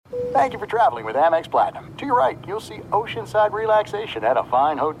Thank you for traveling with Amex Platinum. To your right, you'll see oceanside relaxation at a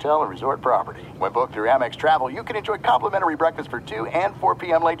fine hotel and resort property. When booked through Amex Travel, you can enjoy complimentary breakfast for 2 and 4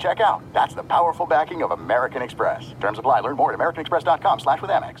 p.m. late checkout. That's the powerful backing of American Express. Terms apply. Learn more at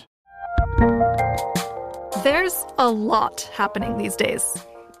americanexpress.com/withAmex. There's a lot happening these days.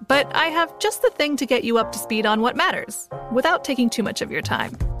 But I have just the thing to get you up to speed on what matters, without taking too much of your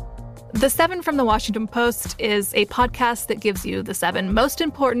time. The 7 from the Washington Post is a podcast that gives you the 7 most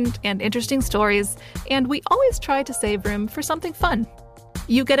important and interesting stories, and we always try to save room for something fun.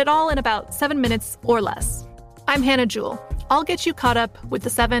 You get it all in about 7 minutes or less. I'm Hannah Jewell. I'll get you caught up with the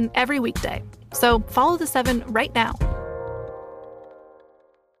 7 every weekday. So follow the 7 right now.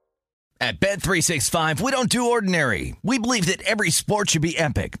 At Bet365, we don't do ordinary. We believe that every sport should be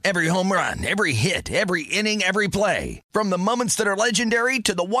epic. Every home run, every hit, every inning, every play. From the moments that are legendary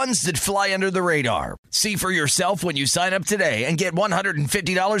to the ones that fly under the radar. See for yourself when you sign up today and get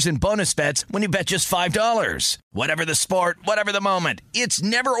 $150 in bonus bets when you bet just $5. Whatever the sport, whatever the moment, it's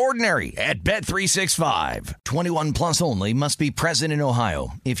never ordinary at Bet365. 21 plus only. Must be present in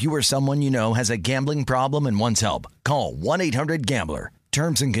Ohio. If you or someone you know has a gambling problem and wants help, call 1-800-GAMBLER.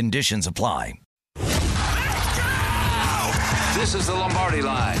 Terms and conditions apply. This is the Lombardi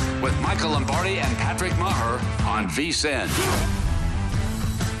Line with Michael Lombardi and Patrick Maher on VSiN.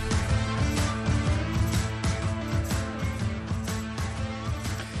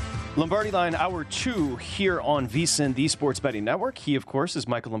 Lombardi Line, Hour 2 here on VSiN, the Sports Betting Network. He, of course, is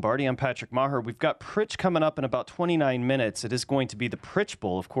Michael Lombardi. I'm Patrick Maher. We've got Pritch coming up in about 29 minutes. It is going to be the Pritch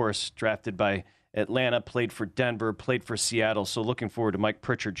Bowl, of course, drafted by Atlanta, played for Denver, played for Seattle. So looking forward to Mike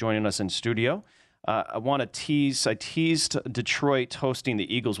Pritchard joining us in studio. I teased Detroit hosting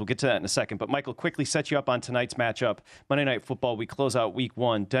the Eagles. We'll get to that in a second. But Michael, quickly set you up on tonight's matchup. Monday Night Football, we close out week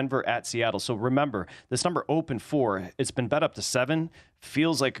 1, Denver at Seattle. So remember, this number opened 4. It's been bet up to 7.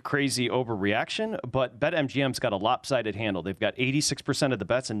 Feels like a crazy overreaction, but BetMGM's got a lopsided handle. They've got 86% of the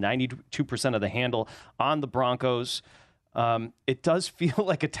bets and 92% of the handle on the Broncos. It does feel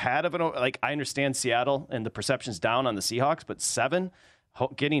like a tad of I understand Seattle and the perception's down on the Seahawks, but 7,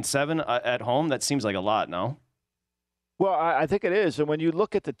 getting 7 at home, that seems like a lot, no? Well, I think it is. And when you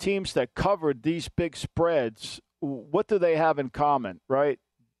look at the teams that covered these big spreads, what do they have in common, right?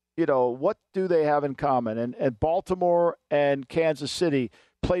 You know, what do they have in common? And Baltimore and Kansas City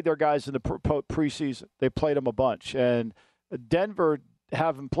played their guys in the preseason. They played them a bunch. And Denver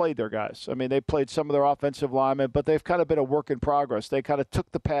haven't played their guys. I mean, they played some of their offensive linemen, but they've kind of been a work in progress. They kind of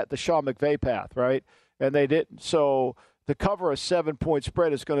took the Sean McVay path, right? And they didn't. So to cover a 7-point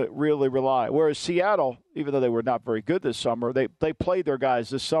spread is going to really rely. Whereas Seattle, even though they were not very good this summer, they played their guys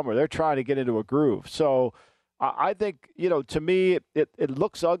this summer. They're trying to get into a groove. So I think, to me, it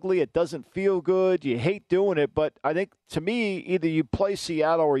looks ugly. It doesn't feel good. You hate doing it. But I think, to me, either you play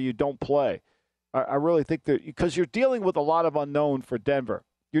Seattle or you don't play. I really think that because you're dealing with a lot of unknown for Denver.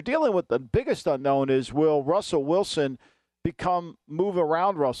 You're dealing with the biggest unknown is will Russell Wilson move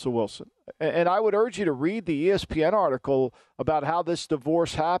around Russell Wilson? And I would urge you to read the ESPN article about how this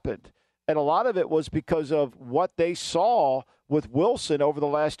divorce happened. And a lot of it was because of what they saw with Wilson over the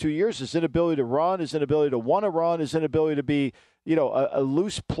last 2 years, his inability to run, his inability to want to run, his inability to be, a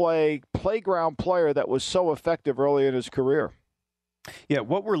loose playground player that was so effective early in his career. Yeah,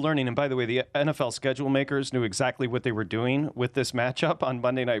 what we're learning, and by the way, the NFL schedule makers knew exactly what they were doing with this matchup on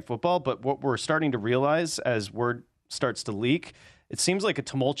Monday Night Football, but what we're starting to realize as word starts to leak, it seems like a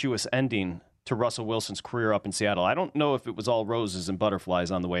tumultuous ending to Russell Wilson's career up in Seattle. I don't know if it was all roses and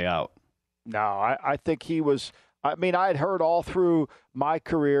butterflies on the way out. No, I think he was. I mean, I had heard all through my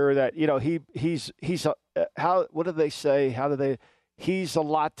career that he's what do they say? He's a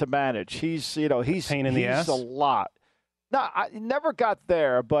lot to manage. He's pain in the ass. He's a lot. No, I never got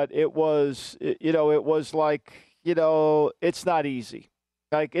there, but it was like it's not easy.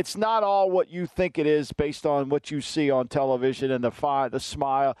 Like, it's not all what you think it is based on what you see on television and the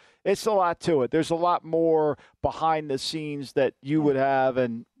smile. It's a lot to it. There's a lot more behind the scenes that you would have,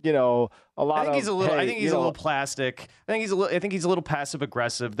 and a lot I think of. He's a little plastic. I think he's a little passive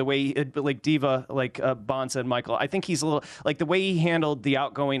aggressive. The way Diva, Bond said, Michael. I think he's a little the way he handled the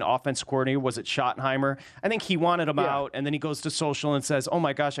outgoing offense coordinator. Was it Schottenheimer? I think he wanted him out, and then he goes to social and says, "Oh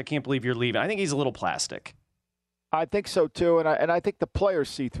my gosh, I can't believe you're leaving." I think he's a little plastic. I think so too, and I think the players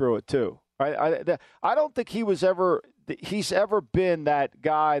see through it too. Right? I don't think he's ever been that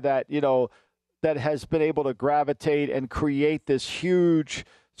guy that that has been able to gravitate and create this huge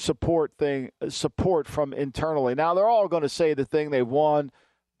support from internally. Now they're all going to say the thing they won,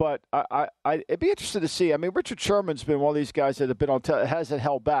 but it'd be interesting to see. I mean, Richard Sherman's been one of these guys that have been on hasn't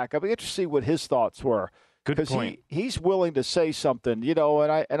held back. I'd be interested to see what his thoughts were. Good point. He's willing to say something,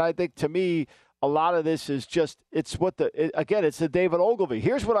 and I think to me a lot of this is just it's the David Ogilvy.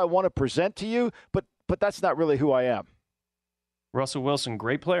 Here's what I want to present to you, but that's not really who I am. Russell Wilson,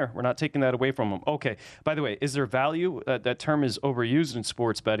 great player. We're not taking that away from him. Okay. By the way, is there value? That term is overused in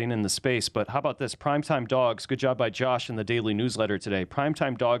sports betting in the space, but how about this? Primetime Dogs, good job by Josh in the daily newsletter today.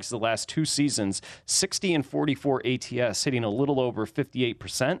 Primetime Dogs the last 2 seasons, 60 and 44 ATS, hitting a little over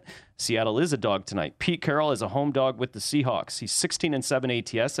 58%. Seattle is a dog tonight. Pete Carroll is a home dog with the Seahawks. He's 16 and 7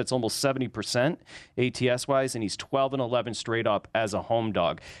 ATS. That's almost 70% ATS-wise, and he's 12 and 11 straight up as a home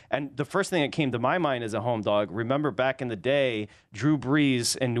dog. And the first thing that came to my mind as a home dog, remember back in the day, Drew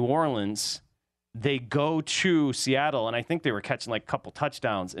Brees in New Orleans, they go to Seattle, and I think they were catching like a couple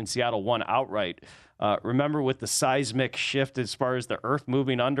touchdowns, and Seattle won outright. Remember with the seismic shift as far as the earth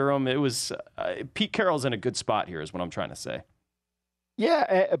moving under them, it was Pete Carroll's in a good spot here is what I'm trying to say.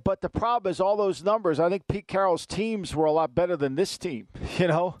 Yeah, but the problem is all those numbers. I think Pete Carroll's teams were a lot better than this team,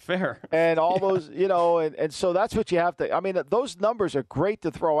 Fair. And all those, and so that's what you have to – I mean, those numbers are great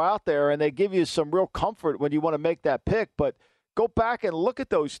to throw out there, and they give you some real comfort when you want to make that pick. But go back and look at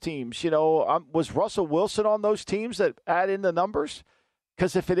those teams. Was Russell Wilson on those teams that add in the numbers?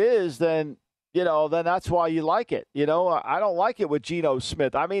 Because if it is, then that's why you like it. I don't like it with Geno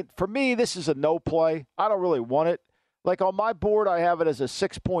Smith. I mean, for me, this is a no play. I don't really want it. Like on my board, I have it as a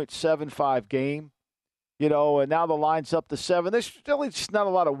 6.75 game, and now the line's up to 7. There's really just not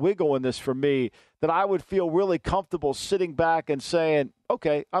a lot of wiggle in this for me that I would feel really comfortable sitting back and saying,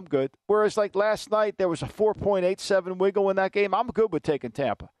 okay, I'm good. Whereas like last night, there was a 4.87 wiggle in that game. I'm good with taking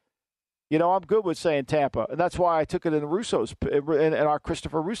Tampa. I'm good with saying Tampa, and that's why I took it in in our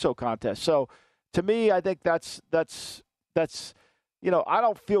Christopher Russo contest. So to me, I think that's I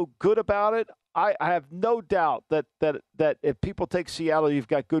don't feel good about it. I have no doubt that if people take Seattle, you've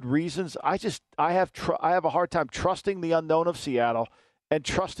got good reasons. I have a hard time trusting the unknown of Seattle and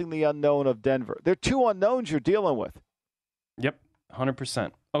trusting the unknown of Denver. They're 2 unknowns you're dealing with. Yep,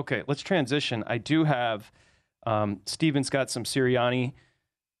 100%. Okay, let's transition. I do have Steven's got some Sirianni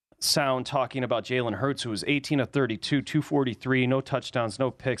sound talking about Jalen Hurts, who was 18 of 32, 243, no touchdowns, no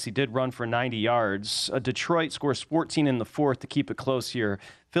picks. He did run for 90 yards. Detroit scores 14 in the fourth to keep it close here.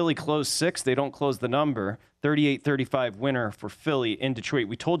 Philly closed 6. They don't close the number. 38-35 winner for Philly in Detroit.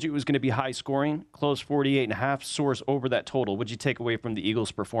 We told you it was going to be high scoring. Closed 48.5, soars over that total. What'd you take away from the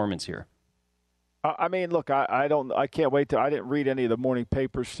Eagles' performance here? I mean, look, I can't wait I didn't read any of the morning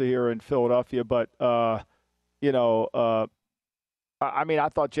papers here in Philadelphia, but I mean, I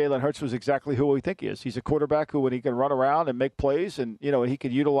thought Jalen Hurts was exactly who we think he is. He's a quarterback who, when he can run around and make plays, and he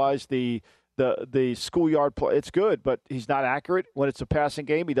can utilize the schoolyard play. It's good, but he's not accurate when it's a passing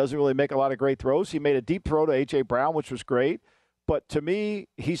game. He doesn't really make a lot of great throws. He made a deep throw to A.J. Brown, which was great. But to me,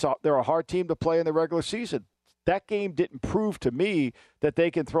 they're a hard team to play in the regular season. That game didn't prove to me that they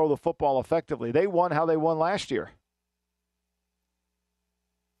can throw the football effectively. They won how they won last year.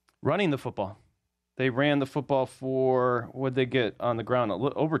 Running the football. They ran the football for, what'd they get on the ground?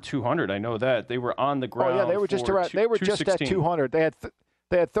 Over 200, I know that. They were on the ground. Oh, yeah, they were just around. They were just at 200. They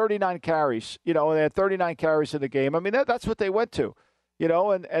had 39 carries. They had 39 carries in the game. I mean, that's what they went to.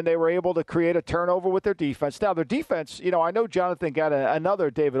 And they were able to create a turnover with their defense. Now, their defense, I know Jonathan got another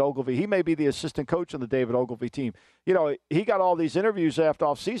David Ogilvy. He may be the assistant coach on the David Ogilvy team. He got all these interviews after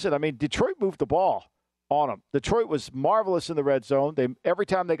offseason. I mean, Detroit moved the ball on them. Detroit was marvelous in the red zone. Every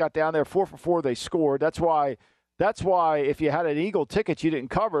time they got down there, 4 for 4, they scored. That's why if you had an Eagle ticket, you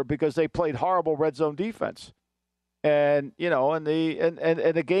didn't cover because they played horrible red zone defense. And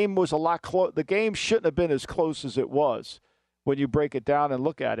the game was a lot close. The game shouldn't have been as close as it was when you break it down and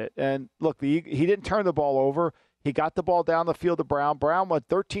look at it. And look, he didn't turn the ball over. He got the ball down the field to Brown. Brown went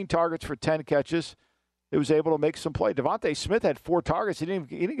 13 targets for 10 catches. He was able to make some play. Devontae Smith had 4 targets. He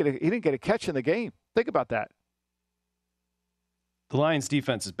didn't get a catch in the game. Think about that. The Lions'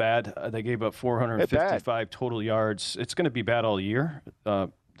 defense is bad. They gave up 455 total yards. It's going to be bad all year.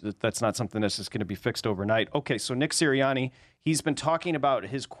 That's not something that's just going to be fixed overnight. Okay, so Nick Sirianni, he's been talking about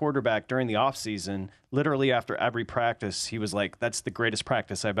his quarterback during the offseason. Literally after every practice, he was like, that's the greatest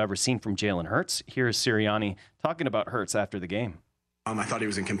practice I've ever seen from Jalen Hurts. Here's Sirianni talking about Hurts after the game. I thought he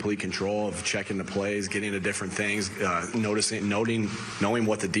was in complete control of checking the plays, getting to different things, knowing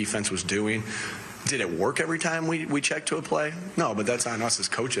what the defense was doing. Did it work every time we checked to a play? No, but that's on us as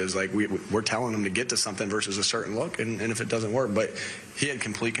coaches. Like we're telling them to get to something versus a certain look, and if it doesn't work. But he had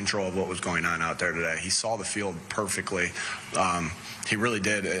complete control of what was going on out there today. He saw the field perfectly. He really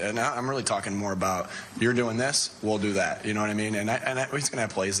did. And I'm really talking more about you're doing this, we'll do that. You know what I mean? And he's going to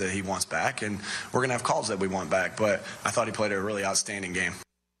have plays that he wants back, and we're going to have calls that we want back. But I thought he played a really outstanding game.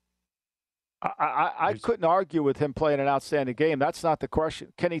 I couldn't argue with him playing an outstanding game. That's not the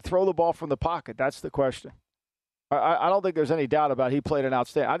question. Can he throw the ball from the pocket? That's the question. I don't think there's any doubt about he played an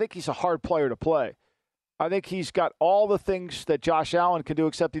outstanding. I think he's a hard player to play. I think he's got all the things that Josh Allen can do,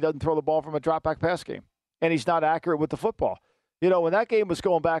 except he doesn't throw the ball from a drop-back pass game, and he's not accurate with the football. When that game was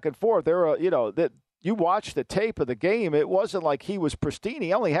going back and forth, that you watched the tape of the game. It wasn't like he was pristine.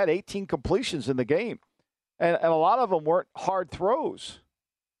 He only had 18 completions in the game, and a lot of them weren't hard throws.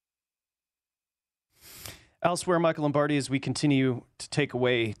 Elsewhere, Michael Lombardi, as we continue to take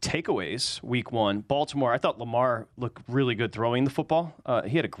away takeaways, week one, Baltimore, I thought Lamar looked really good throwing the football.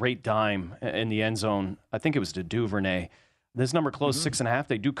 He had a great dime in the end zone. I think it was to Duvernay. This number closed 6.5.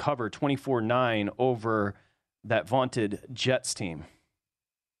 They do cover 24-9 over that vaunted Jets team.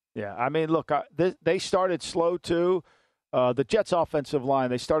 Yeah, I mean, look, they started slow, too. The Jets' offensive line,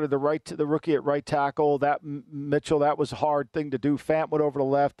 they started the rookie at right tackle. That Mitchell, that was a hard thing to do. Fant went over to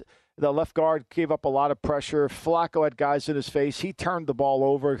left. The left guard gave up a lot of pressure. Flacco had guys in his face. He turned the ball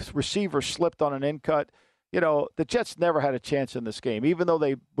over. His receiver slipped on an in-cut. The Jets never had a chance in this game. Even though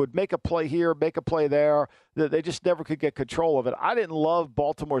they would make a play here, make a play there, they just never could get control of it. I didn't love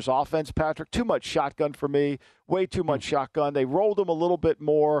Baltimore's offense, Patrick. Too much shotgun for me. Way too much shotgun. They rolled him a little bit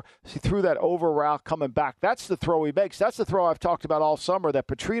more. He threw that over route coming back. That's the throw he makes. That's the throw I've talked about all summer that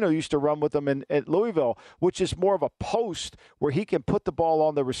Petrino used to run with him at Louisville, which is more of a post where he can put the ball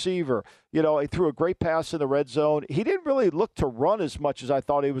on the receiver. He threw a great pass in the red zone. He didn't really look to run as much as I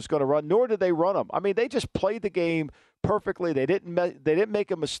thought he was going to run, nor did they run him. I mean, they just played the game perfectly. They didn't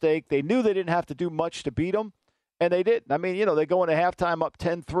make a mistake. They knew they didn't have to do much to beat them, and they didn't. I mean, they go into halftime up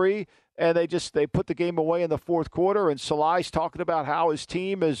 10-3, and they put the game away in the fourth quarter, and Salai's talking about how his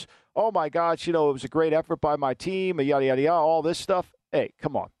team is, oh, my gosh, it was a great effort by my team, and yada, yada, yada, all this stuff. Hey,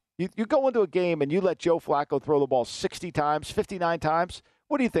 come on. You go into a game and you let Joe Flacco throw the ball 60 times, 59 times,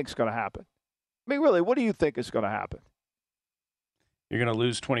 what do you think is going to happen? I mean, really, what do you think is going to happen? You're going to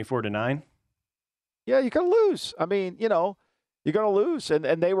lose 24-9? Yeah, you're going to lose. I mean, you're going to lose. And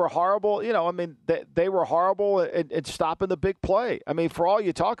they were horrible. They were horrible at stopping the big play. I mean, for all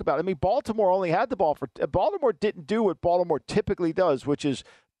you talk about, Baltimore only had the ball Baltimore didn't do what Baltimore typically does, which is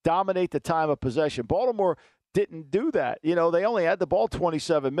dominate the time of possession. Baltimore didn't do that. They only had the ball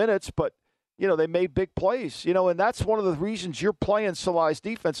 27 minutes, but they made big plays, and that's one of the reasons you're playing Salai's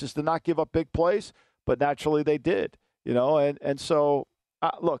defense is to not give up big plays, but naturally they did, and so,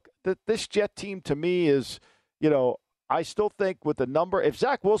 look, this Jet team to me is, I still think with the number, if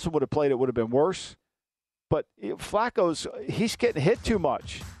Zach Wilson would have played, it would have been worse, but he's getting hit too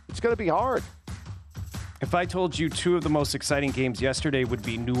much. It's going to be hard. If I told you two of the most exciting games yesterday would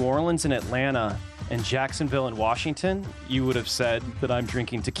be New Orleans and Atlanta and Jacksonville and Washington, you would have said that I'm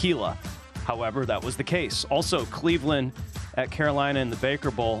drinking tequila. However, that was the case. Also, Cleveland at Carolina in the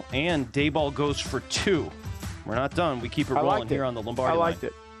Baker Bowl, and Dayball goes for 2. We're not done. We keep it rolling here on the Lombardi line. I liked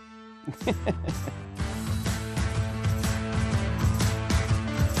it.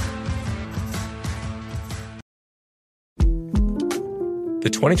 The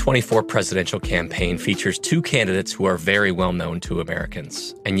 2024 presidential campaign features two candidates who are very well known to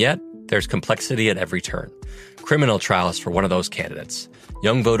Americans. And yet, there's complexity at every turn. Criminal trials for one of those candidates.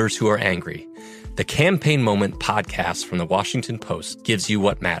 Young voters who are angry. The Campaign Moment podcast from the Washington Post gives you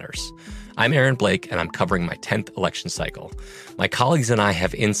what matters. I'm Aaron Blake, and I'm covering my 10th election cycle. My colleagues and I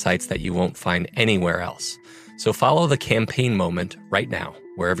have insights that you won't find anywhere else. So follow The Campaign Moment right now,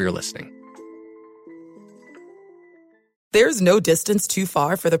 wherever you're listening. There's no distance too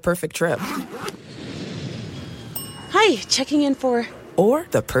far for the perfect trip. Hi, checking in for... Or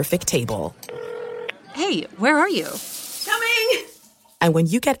the perfect table. Hey, where are you? Coming! And when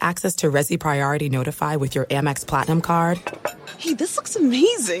you get access to Resi Priority Notify with your Amex Platinum card... Hey, this looks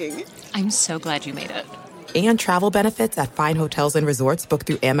amazing! I'm so glad you made it. And travel benefits at fine hotels and resorts booked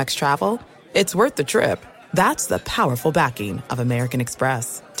through Amex Travel, it's worth the trip. That's the powerful backing of American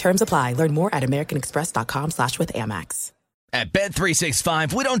Express. Terms apply. Learn more at americanexpress.com/withAmex. At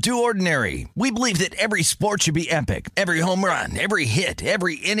Bet365, we don't do ordinary. We believe that every sport should be epic. Every home run, every hit,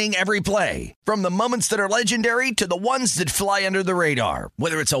 every inning, every play. From the moments that are legendary to the ones that fly under the radar.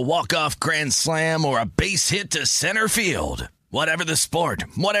 Whether it's a walk-off grand slam or a base hit to center field. Whatever the sport,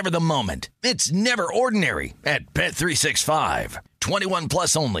 whatever the moment. It's never ordinary at Bet365. 21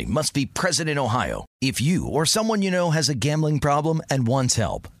 plus only. Must be present in Ohio. If you or someone you know has a gambling problem and wants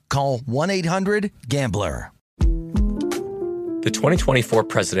help, call 1-800-GAMBLER. The 2024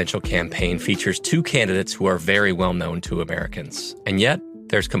 presidential campaign features two candidates who are very well known to Americans. And yet,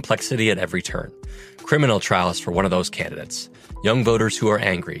 there's complexity at every turn. Criminal trials for one of those candidates. Young voters who are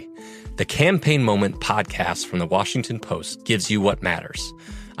angry. The Campaign Moment podcast from the Washington Post gives you what matters.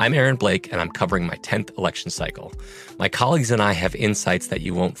 I'm Aaron Blake, and I'm covering my 10th election cycle. My colleagues and I have insights that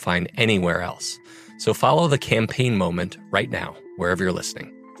you won't find anywhere else. So follow the campaign moment right now, wherever you're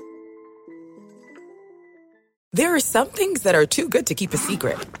listening. There are some things that are too good to keep a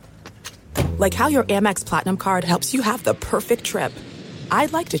secret. Like how your Amex Platinum card helps you have the perfect trip.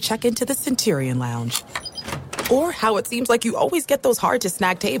 I'd like to check into the Centurion Lounge. Or how it seems like you always get those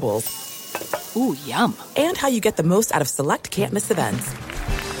hard-to-snag tables. Ooh, yum. And how you get the most out of select can't-miss events.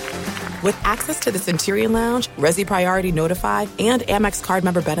 With access to the Centurion Lounge, Resi Priority Notify, and Amex card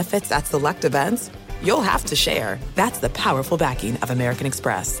member benefits at select events, you'll have to share. That's the powerful backing of American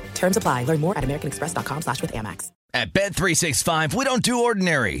Express. Terms apply. Learn more at americanexpress.com/withAmex. At Bet365, we don't do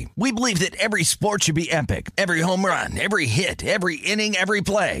ordinary. We believe that every sport should be epic. Every home run, every hit, every inning, every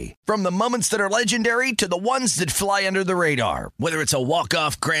play. From the moments that are legendary to the ones that fly under the radar. Whether it's a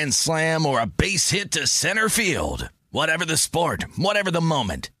walk-off grand slam or a base hit to center field. Whatever the sport, whatever the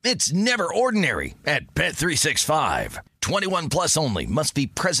moment, it's never ordinary at Bet365. 21 plus only. Must be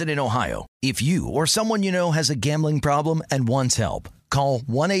present in Ohio. If you or someone you know has a gambling problem and wants help, call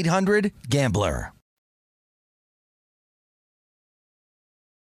 1-800-GAMBLER.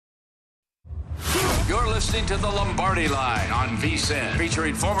 You're listening to the Lombardi Line on VSiN,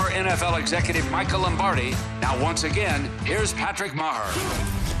 featuring former NFL executive Michael Lombardi. Now, once again, here's Patrick Maher.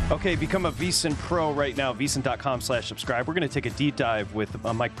 Okay, become a VSiN Pro right now, VSiN.com/subscribe. We're going to take a deep dive with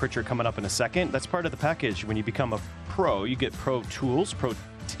Mike Pritchard coming up in a second. That's part of the package. When you become a pro, you get pro tools, pro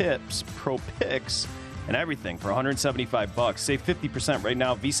tips, pro picks, and everything for $175. Save 50% right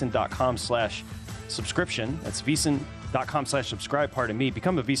now, VSiN.com/subscription. That's VSiN.com/subscribe, pardon me.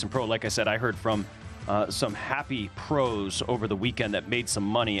 Become a VSiN Pro. Like I said, I heard from some happy pros over the weekend that made some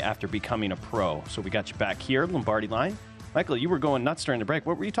money after becoming a pro. So we got you back here, Lombardi Line. Michael, you were going nuts during the break.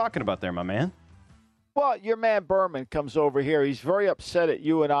 What were you talking about there, my man? Well, your man Berman comes over here. He's very upset at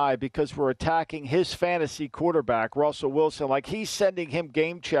you and I because we're attacking his fantasy quarterback, Russell Wilson. Like, he's sending him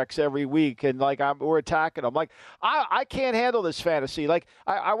game checks every week, and, like, we're attacking him. Like, I can't handle this fantasy. Like,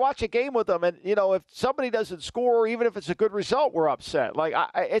 I watch a game with them, and, you know, if somebody doesn't score, even if it's a good result, we're upset. Like,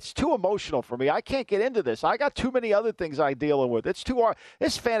 it's too emotional for me. I can't get into this. I got too many other things I'm dealing with. It's too hard.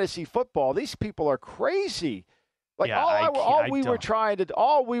 It's fantasy football. These people are crazy. Like, yeah, all we were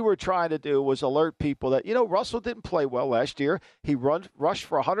trying to do was alert people that, you know, Russell didn't play well last year. He rushed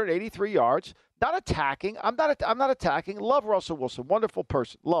for 183 yards. Not attacking. I'm not attacking. Love Russell Wilson. Wonderful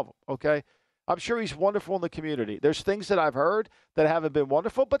person. Love him. Okay. I'm sure he's wonderful in the community. There's things that I've heard that haven't been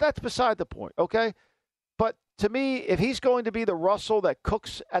wonderful, but that's beside the point. Okay. But to me, if he's going to be the Russell that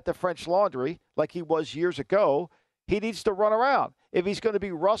cooks at the French Laundry like he was years ago, he needs to run around. If he's going to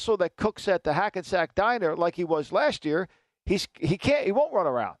be Russell that cooks at the Hackensack Diner like he was last year, he won't run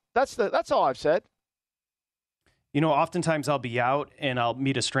around. That's all I've said. You know, oftentimes I'll be out and I'll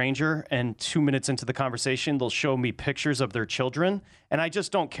meet a stranger, and 2 minutes into the conversation, they'll show me pictures of their children, and I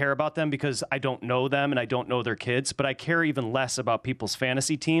just don't care about them because I don't know them and I don't know their kids, but I care even less about people's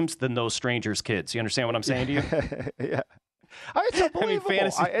fantasy teams than those strangers' kids. You understand what I'm saying to you? Yeah. It's unbelievable.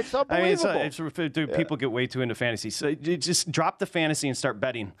 It's unbelievable. People get way too into fantasy. So you just drop the fantasy and start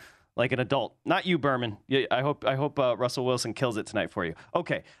betting like an adult. Not you, Berman. I hope Russell Wilson kills it tonight for you.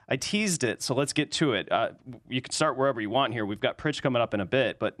 Okay, I teased it, so let's get to it. You can start wherever you want here. We've got Pritch coming up in a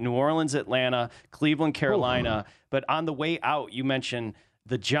bit, but New Orleans, Atlanta, Cleveland, Carolina. But on the way out, you mentioned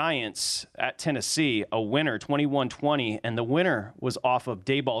the Giants at Tennessee, a winner, 21-20, and the winner was off of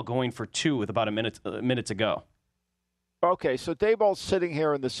Dayball going for 2 with about a minute to go. Okay, so Dayball's sitting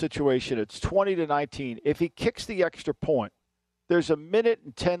here in the situation. It's 20-19. If he kicks the extra point, there's a minute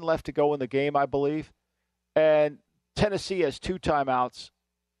and 10 left to go in the game, I believe, and Tennessee has 2 timeouts.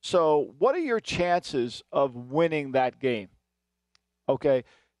 So what are your chances of winning that game? Okay,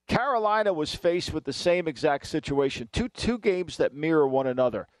 Carolina was faced with the same exact situation. Two games that mirror one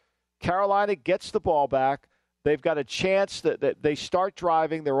another. Carolina gets the ball back. They've got a chance that they start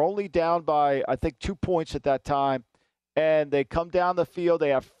driving. They're only down by, I think, 2 points at that time. And they come down the field. They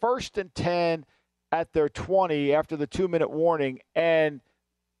have 1st and 10 at their 20 after the 2-minute warning, and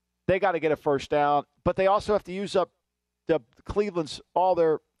they got to get a first down. But they also have to use up the Cleveland's all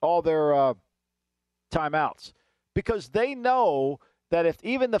their timeouts because they know that if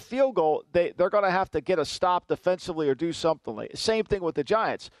even the field goal, they're going to have to get a stop defensively or do something. Same thing with the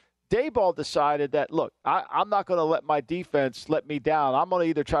Giants. Dayball decided that, look, I'm not going to let my defense let me down. I'm going to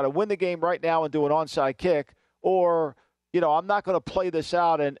either try to win the game right now and do an onside kick, or, you know, I'm not going to play this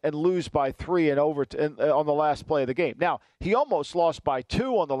out and lose by 3 and on the last play of the game. Now, he almost lost by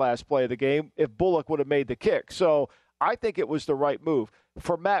 2 on the last play of the game if Bullock would have made the kick. So I think it was the right move.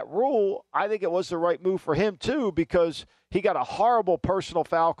 for Matt Rule, I think it was the right move for him, too, because he got a horrible personal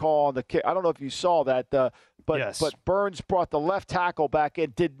foul call on the kick. I don't know if you saw that, but Burns brought the left tackle back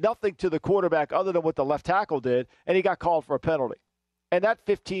and did nothing to the quarterback other than what the left tackle did, and he got called for a penalty. And that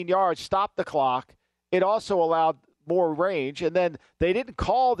 15 yards stopped the clock. It also allowed more range, and then they didn't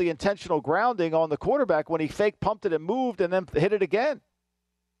call the intentional grounding on the quarterback when he fake pumped it and moved and then hit it again.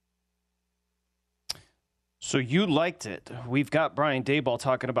 So you liked it. We've got Brian Daboll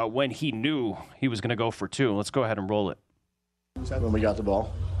talking about when he knew he was going to go for 2. Let's go ahead and roll it. When we got the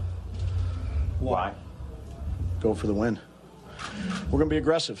ball. Why? Go for the win. We're going to be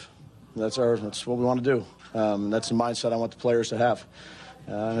aggressive. That's what we want to do. That's the mindset I want the players to have.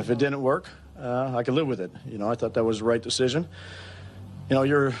 And if it didn't work, I could live with it. I thought that was the right decision.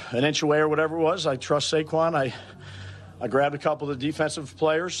 You're an inch away or whatever it was. I trust Saquon. I grabbed a couple of the defensive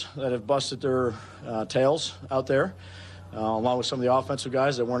players that have busted their tails out there, along with some of the offensive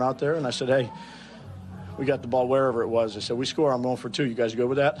guys that weren't out there. And I said, hey, we got the ball wherever it was. I said, we score, I'm going for 2. You guys good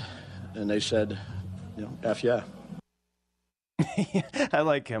with that? And they said, F yeah. I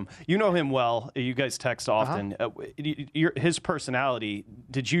like him. You know him well. You guys text often. His personality,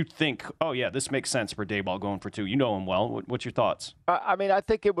 did you think, oh, yeah, this makes sense for Daboll going for 2? You know him well. What's your thoughts? I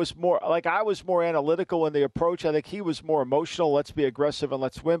think it was more like I was more analytical in the approach. I think he was more emotional. Let's be aggressive and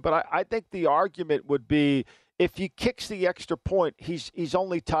let's win. But I think the argument would be if he kicks the extra point, he's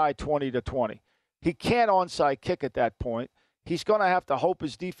only tied 20-20. He can't onside kick at that point. He's going to have to hope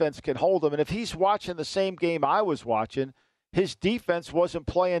his defense can hold him. And if he's watching the same game I was watching, his defense wasn't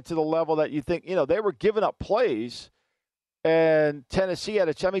playing to the level that you think, they were giving up plays, and Tennessee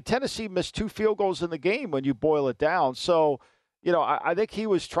had Tennessee missed 2 field goals in the game when you boil it down. So, I think he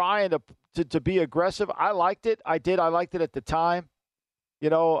was trying to be aggressive. I liked it. I liked it at the time.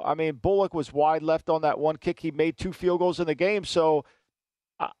 Bullock was wide left on that one kick. He made 2 field goals in the game. So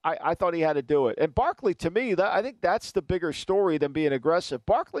I thought he had to do it. And Barkley, to me, I think that's the bigger story than being aggressive.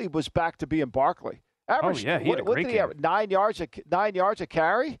 Barkley was back to being Barkley. Average, he had a great game. He have? 9 yards a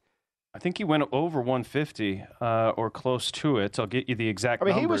carry? I think he went over 150 or close to it. I'll get you the exact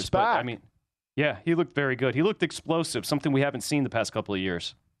numbers. He was back. Yeah, he looked very good. He looked explosive, something we haven't seen the past couple of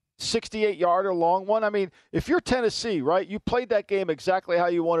years. 68-yarder, long one. If you're Tennessee, right, you played that game exactly how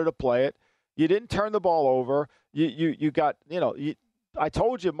you wanted to play it. You didn't turn the ball over. You got, I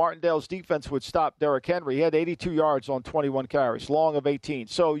told you Martindale's defense would stop Derrick Henry. He had 82 yards on 21 carries, long of 18.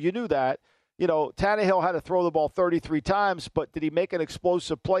 So you knew that. Tannehill had to throw the ball 33 times, but did he make an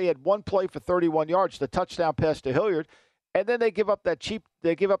explosive play? He had one play for 31 yards, the touchdown pass to Hilliard, and then they give up that cheap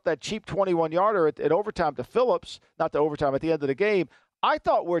 21-yarder at overtime to Phillips, not to overtime, at the end of the game. I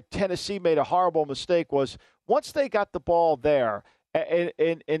thought where Tennessee made a horrible mistake was once they got the ball there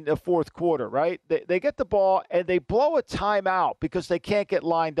in the fourth quarter, right? They get the ball and they blow a timeout because they can't get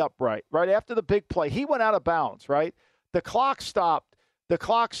lined up right. Right after the big play, he went out of bounds, right? The clock stopped.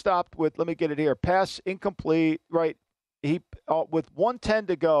 With, let me get it here, pass incomplete, right? He with 1:10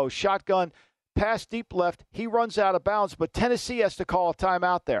 to go, shotgun, pass deep left. He runs out of bounds, but Tennessee has to call a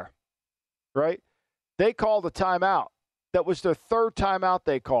timeout there, right? They called a timeout. That was their 3rd timeout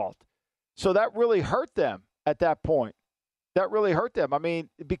they called. So that really hurt them at that point. That really hurt them.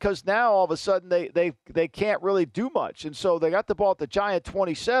 Because now all of a sudden they can't really do much. And so they got the ball at the Giant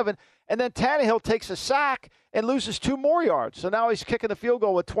 27, and then Tannehill takes a sack and loses 2 more yards. So now he's kicking the field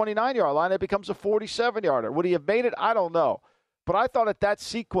goal at 29-yard line. It becomes a 47-yarder. Would he have made it? I don't know. But I thought that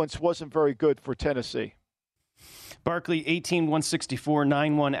sequence wasn't very good for Tennessee. Barkley, 18, 164,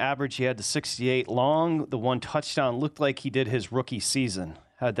 9-1 average. He had the 68 long. The 1 touchdown looked like he did his rookie season.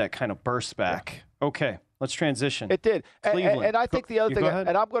 Had that kind of burst back. Yeah. Okay, let's transition. It did. Cleveland. And I think the other thing,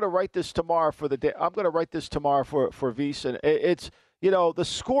 and I'm going to write this tomorrow for the day. I'm going to write this tomorrow for VSiN. It's, the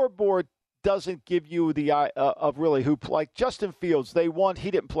scoreboard doesn't give you the eye of really who, like Justin Fields, they won.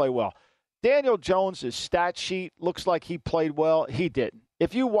 He didn't play well. Daniel Jones' stat sheet looks like he played well. He didn't.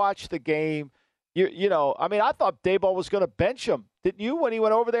 If you watch the game, I thought Daboll was going to bench him. Didn't you, when he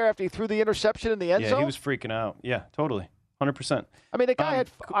went over there after he threw the interception in the end zone? Yeah, he was freaking out. Yeah, totally. 100%. The guy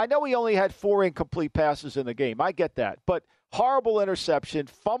I know he only had 4 incomplete passes in the game. I get that. But horrible interception,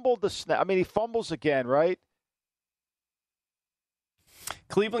 fumbled the snap. He fumbles again, right?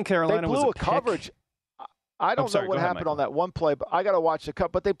 Cleveland, Carolina was a coverage. I don't know what happened on that one play, but I got to watch the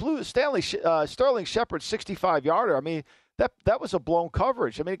cut. But they blew Sterling Shepard's 65-yarder. That was a blown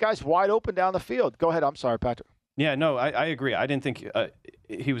coverage. The guy's wide open down the field. Go ahead. I'm sorry, Patrick. Yeah, no, I agree. I didn't think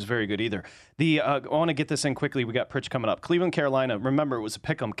he was very good either. I want to get this in quickly. We got Pritch coming up. Cleveland, Carolina. Remember, it was a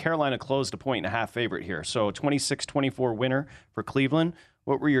pick'em. Carolina closed a 1.5 favorite here. So 26-24 winner for Cleveland.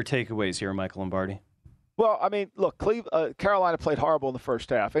 What were your takeaways here, Michael Lombardi? Well, I mean, look, Carolina played horrible in the first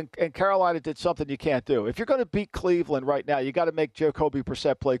half, and Carolina did something you can't do. If you're going to beat Cleveland right now, you got to make Jacoby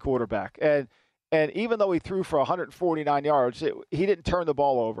Brissett play quarterback. And even though he threw for 149 yards, he didn't turn the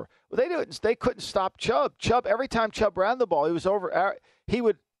ball over. They couldn't stop Chubb. Every time Chubb ran the ball, he was over. He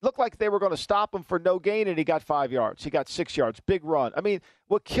would look like they were going to stop him for no gain, and he got 5 yards. He got 6 yards. Big run. I mean,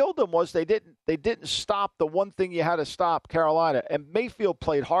 what killed them was they didn't stop the one thing you had to stop, Carolina. And Mayfield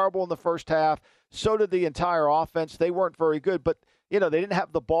played horrible in the first half. So did the entire offense. They weren't very good, but they didn't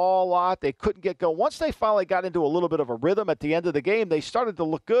have the ball a lot. They couldn't get going. Once they finally got into a little bit of a rhythm at the end of the game, they started to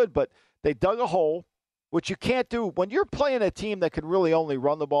look good, but they dug a hole, which you can't do when you're playing a team that can really only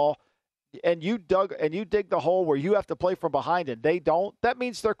run the ball. And you dig the hole where you have to play from behind and they don't, that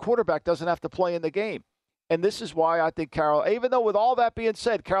means their quarterback doesn't have to play in the game. And this is why I think even though with all that being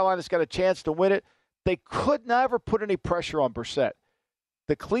said, Carolina's got a chance to win it, they could never put any pressure on Brissett.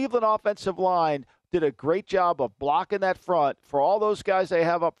 The Cleveland offensive line did a great job of blocking that front. For all those guys they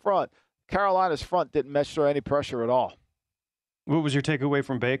have up front, Carolina's front didn't measure any pressure at all. What was your takeaway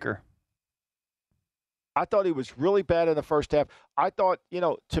from Baker? I thought he was really bad in the first half. I thought,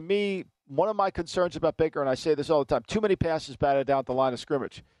 to me, one of my concerns about Baker, and I say this all the time, too many passes batted down at the line of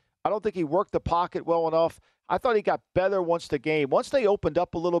scrimmage. I don't think he worked the pocket well enough. I thought he got better once they opened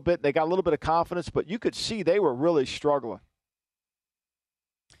up a little bit, they got a little bit of confidence, but you could see they were really struggling.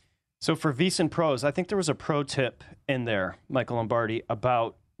 So for VSiN pros, I think there was a pro tip in there, Michael Lombardi,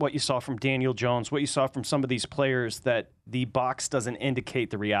 about what you saw from Daniel Jones, what you saw from some of these players that the box doesn't indicate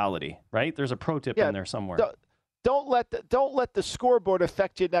the reality, right? There's a pro tip in there somewhere. Don't let the scoreboard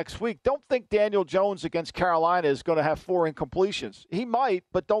affect you next week. Don't think Daniel Jones against Carolina is going to have 4 incompletions. He might,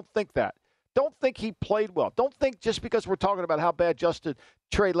 but don't think that. Don't think he played well. Don't think just because we're talking about how bad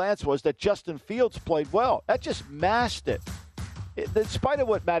Trey Lance was that Justin Fields played well. That just masked it. In spite of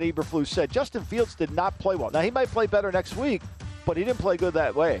what Matt Eberflus said, Justin Fields did not play well. Now, he might play better next week, but he didn't play good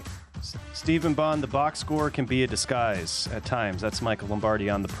that way. Stephen Bond, the box score can be a disguise at times. That's Michael Lombardi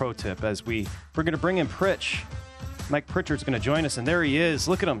on the pro tip. As we're going to bring in Pritch. Mike Pritchard's going to join us, and there he is.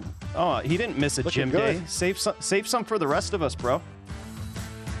 Look at him. Oh, he didn't miss a gym day. Save some for the rest of us, bro.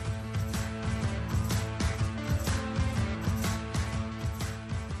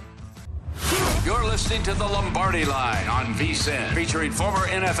 You're listening to the Lombardi Line on VSiN, featuring former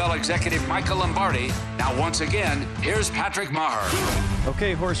NFL executive Michael Lombardi. Now, once again, here's Patrick Maher.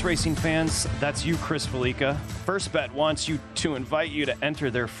 Okay, horse racing fans, that's you, Chris Felica. First Bet wants to invite you to enter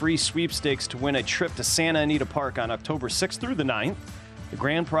their free sweepstakes to win a trip to Santa Anita Park on October 6th through the 9th. The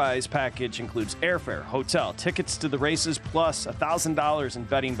grand prize package includes airfare, hotel, tickets to the races, plus $1,000 in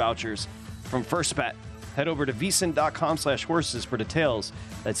betting vouchers from First Bet. Head over to vsin.com/horses for details.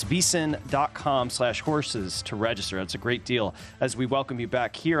 That's vsin.com/horses to register. That's a great deal. As we welcome you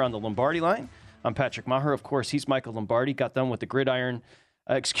back here on the Lombardi Line, I'm Patrick Maher. Of course, he's Michael Lombardi. Got done with the Gridiron.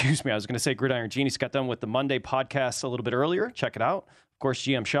 I was going to say Gridiron Genius. Got done with the Monday podcast a little bit earlier. Check it out. Of course,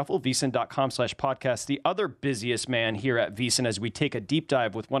 GM Shuffle, vsin.com/podcast. The other busiest man here at VSiN as we take a deep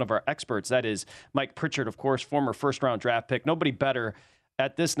dive with one of our experts. That is Mike Pritchard, of course, former first-round draft pick. Nobody better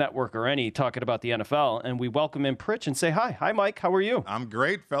at this network or any talking about the NFL. And we welcome in Pritch and say hi. Hi, Mike. How are you? I'm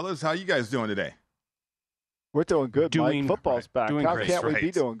great, fellas. How you guys doing today? We're doing good, Mike. Football's back. How can't we be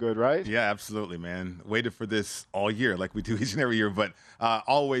doing good, right? Yeah, absolutely, man. Waited for this all year like we do each and every year, but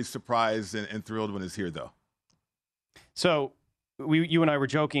always surprised and thrilled when it's here, though. So you and I were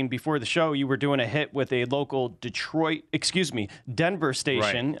joking before the show. You were doing a hit with a local Denver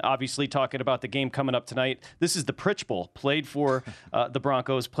station, right. Obviously talking about the game coming up tonight. This is the Pritch Bowl, played for the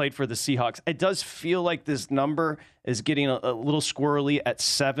Broncos, played for the Seahawks. It does feel like this number is getting a little squirrely at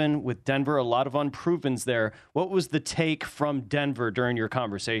 7 with Denver. A lot of unprovens there. What was the take from Denver during your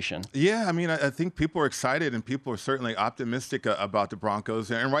conversation? Yeah, I mean, I think people are excited and people are certainly optimistic about the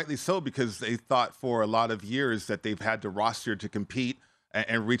Broncos, and rightly so, because they thought for a lot of years that they've had the roster to compete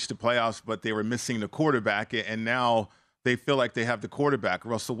and reach the playoffs, but they were missing the quarterback, and now they feel like they have the quarterback,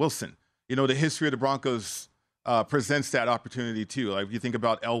 Russell Wilson. You know, the history of the Broncos presents that opportunity too. Like, if you think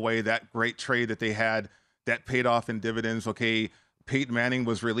about Elway, that great trade that they had, that paid off in dividends. Okay, Peyton Manning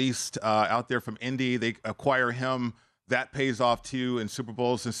was released out there from Indy. They acquire him. That pays off too in Super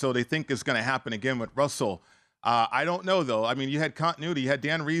Bowls. And so they think it's going to happen again with Russell. I don't know, though. I mean, you had continuity. You had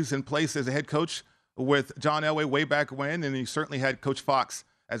Dan Reeves in place as a head coach with John Elway way back when, and you certainly had Coach Fox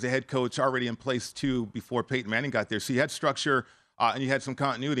as a head coach already in place too before Peyton Manning got there. So you had structure and you had some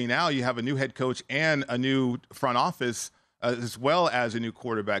continuity. Now you have a new head coach and a new front office as well as a new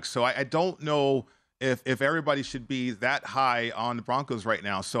quarterback. So I don't know if everybody should be that high on the Broncos right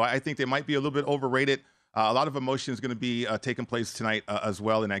now. So I think they might be a little bit overrated. A lot of emotion is going to be taking place tonight as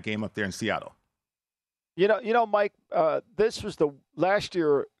well in that game up there in Seattle. You know, Mike. This was the last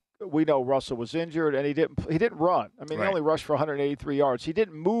year. We know Russell was injured and he didn't run. I mean, He only rushed for 183 yards. He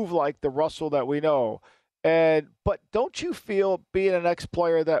didn't move like the Russell that we know. But don't you feel, being an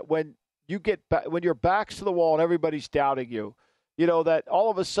ex-player, that when your back's to the wall and everybody's doubting you, that all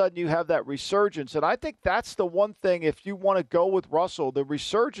of a sudden you have that resurgence? And I think that's the one thing, if you want to go with Russell, the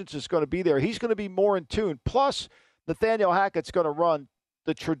resurgence is going to be there. He's going to be more in tune. Plus, Nathaniel Hackett's going to run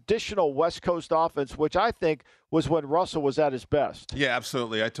the traditional West Coast offense, which I think was when Russell was at his best. Yeah,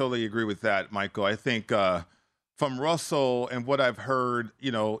 absolutely. I totally agree with that, Michael. I think from Russell and what I've heard,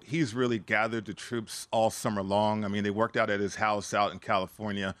 he's really gathered the troops all summer long. I mean, they worked out at his house out in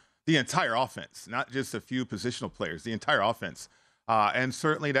California. The entire offense, not just a few positional players, the entire offense. And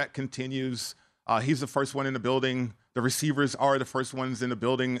certainly that continues. He's the first one in the building. The receivers are the first ones in the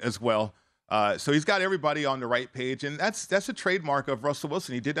building as well. So he's got everybody on the right page, and that's a trademark of Russell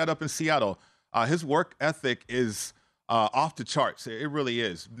Wilson. He did that up in Seattle. His work ethic is off the charts. It really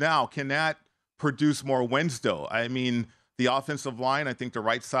is. Now, can that produce more wins, though? I mean, the offensive line, I think the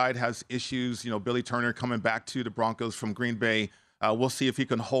right side has issues. Billy Turner coming back to the Broncos from Green Bay. We'll see if he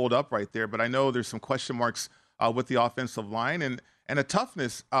can hold up right there. But I know there's some question marks with the offensive line and a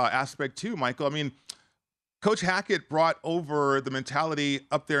toughness aspect too, Michael. I mean, Coach Hackett brought over the mentality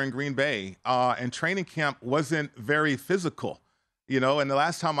up there in Green Bay, and training camp wasn't very physical, and the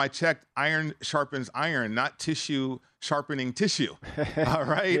last time I checked, iron sharpens iron, not tissue sharpening tissue. All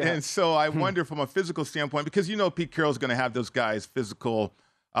right. Yeah. And so I wonder from a physical standpoint, because Pete Carroll's going to have those guys physical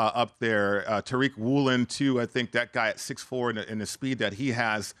up there. Tariq Woolen, too. I think that guy at 6'4" and the speed that he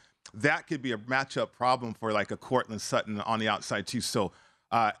has, that could be a matchup problem for like a Cortland Sutton on the outside, too. So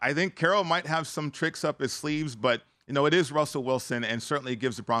I think Carroll might have some tricks up his sleeves, but, it is Russell Wilson, and certainly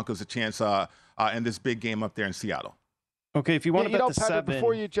gives the Broncos a chance in this big game up there in Seattle. Okay, if you want to bet the Patrick, 7.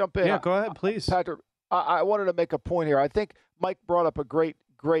 Before you jump in. Yeah, go ahead, please. Patrick, I wanted to make a point here. I think Mike brought up a great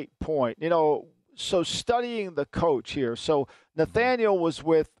point. So studying the coach here. So Nathaniel was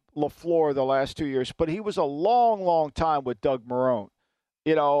with LaFleur the last 2 years, but he was a long, long time with Doug Marrone.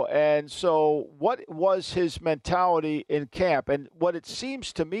 And so what was his mentality in camp? And what it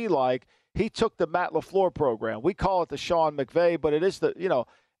seems to me like, he took the Matt LaFleur program. We call it the Sean McVay, but it is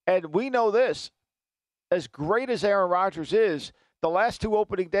and we know this, as great as Aaron Rodgers is, the last 2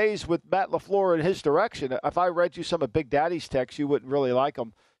 opening days with Matt LaFleur in his direction, if I read you some of Big Daddy's texts, you wouldn't really like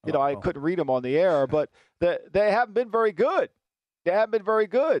them. I couldn't read them on the air, but they haven't been very good. They haven't been very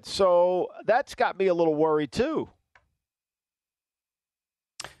good. So that's got me a little worried too.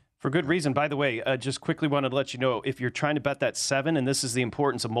 For good reason. By the way, just quickly wanted to let you know, if you're trying to bet that 7, and this is the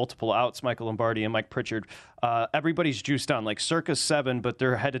importance of multiple outs, Michael Lombardi and Mike Pritchard, everybody's juiced on, like circa 7, but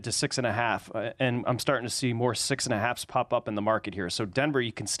they're headed to 6.5. And I'm starting to see more 6.5s pop up in the market here. So Denver,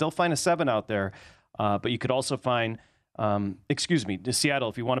 you can still find a 7 out there, but you could also find, Seattle.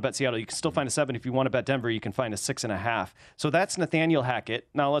 If you want to bet Seattle, you can still find a 7. If you want to bet Denver, you can find a 6.5. So that's Nathaniel Hackett.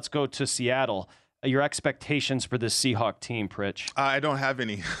 Now let's go to Seattle. Your expectations for this Seahawk team, Pritch? I don't have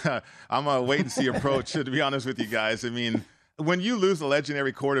any. I'm a wait-and-see approach, to be honest with you guys. I mean, when you lose a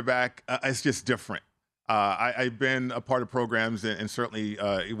legendary quarterback, it's just different. I've been a part of programs, and certainly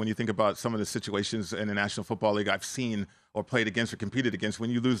when you think about some of the situations in the National Football League I've seen or played against or competed against,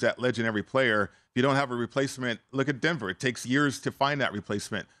 when you lose that legendary player, if you don't have a replacement, look at Denver. It takes years to find that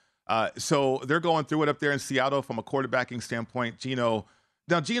replacement. So they're going through it up there in Seattle from a quarterbacking standpoint.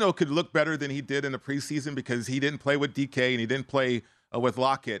 Geno could look better than he did in the preseason because he didn't play with DK and he didn't play with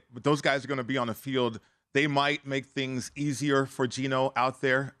Lockett. But those guys are going to be on the field. They might make things easier for Geno out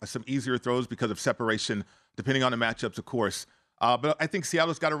there, some easier throws because of separation, depending on the matchups, of course. But I think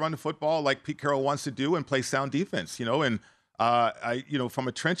Seattle's got to run the football like Pete Carroll wants to do and play sound defense, And from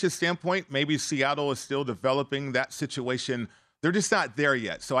a trenches standpoint, maybe Seattle is still developing that situation. They're just not there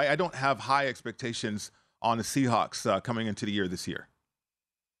yet. So I don't have high expectations on the Seahawks coming into the year this year.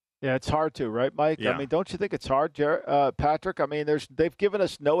 Yeah, it's hard to, right, Mike? Yeah. I mean, don't you think it's hard, Patrick? I mean, they've given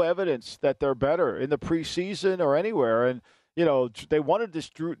us no evidence that they're better in the preseason or anywhere. And, they wanted this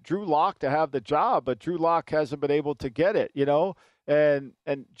Drew Lock to have the job, but Drew Lock hasn't been able to get it,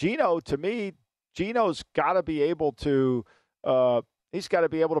 And Geno, to me, Geno's got to be able to he's got to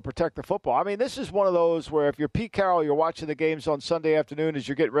be able to protect the football. I mean, this is one of those where if you're Pete Carroll, you're watching the games on Sunday afternoon as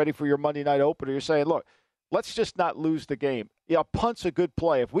you're getting ready for your Monday night opener, you're saying, look, let's just not lose the game. Yeah, punt's a good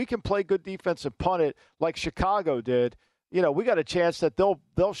play. If we can play good defense and punt it like Chicago did, we got a chance that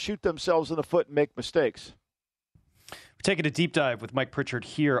they'll shoot themselves in the foot and make mistakes. We're taking a deep dive with Mike Pritchard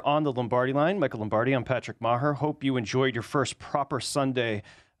here on the Lombardi line. Michael Lombardi, I'm Patrick Maher. Hope you enjoyed your first proper Sunday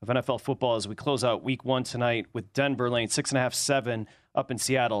of NFL football as we close out week 1 tonight with Denver laying 6.5, 7 up in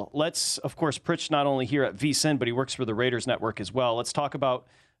Seattle. Let's, of course, Pritch not only here at VSiN, but he works for the Raiders Network as well. Let's talk about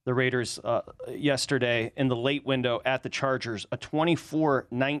the Raiders yesterday in the late window at the Chargers. A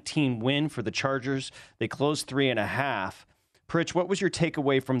 24-19 win for the Chargers. They closed 3.5. Pritch, what was your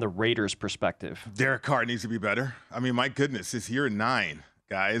takeaway from the Raiders' perspective? Derek Carr needs to be better. I mean, my goodness, it's year 9,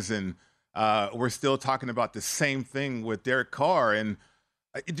 guys, and we're still talking about the same thing with Derek Carr. And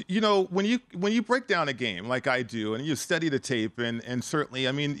when you break down a game like I do, and you study the tape, and certainly,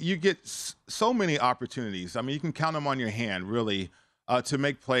 I mean, you get so many opportunities. I mean, you can count them on your hand, really, to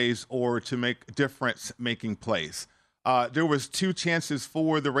make plays or to make difference-making plays. There was 2 chances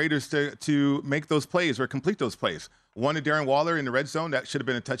for the Raiders to make those plays or complete those plays. One to Darren Waller in the red zone. That should have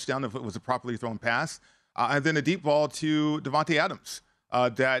been a touchdown if it was a properly thrown pass. And then a deep ball to Devontae Adams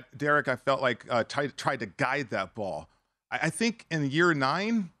that Derek, I felt like, tried to guide that ball. I think in year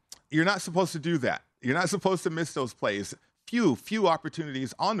 9, you're not supposed to do that. You're not supposed to miss those plays. Few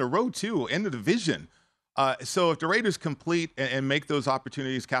opportunities on the road, too, in the division. So if the Raiders complete and make those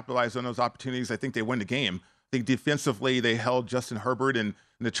opportunities, capitalize on those opportunities, I think they win the game. I think defensively they held Justin Herbert and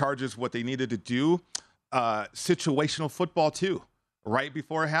the Chargers what they needed to do. Situational football, too. Right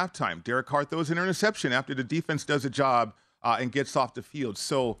before halftime, Derek Carr throws an interception after the defense does a job and gets off the field.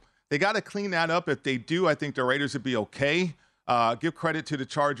 So they got to clean that up. If they do, I think the Raiders would be okay. Give credit to the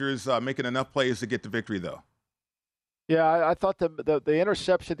Chargers making enough plays to get the victory, though. Yeah, I thought the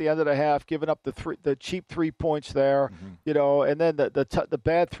interception at the end of the half, giving up the cheap 3 points there, and then the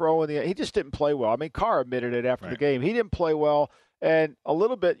bad throw in the end, he just didn't play well. I mean, Carr admitted it after the game. He didn't play well, and a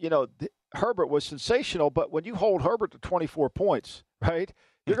little bit, Herbert was sensational, but when you hold Herbert to 24 points, right,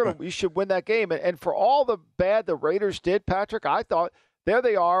 you should win that game. And for all the bad the Raiders did, Patrick, I thought there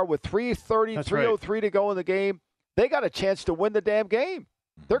they are with 3:03 to go in the game. They got a chance to win the damn game.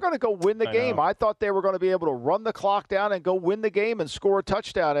 They're going to go win the game. I thought they were going to be able to run the clock down and go win the game and score a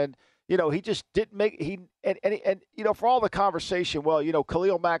touchdown. And, he just didn't make for all the conversation,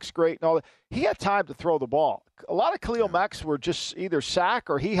 Khalil Mack's great and all that. He had time to throw the ball. A lot of Khalil Macks were just either sack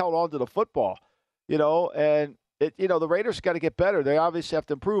or he held on to the football, and the Raiders got to get better. They obviously have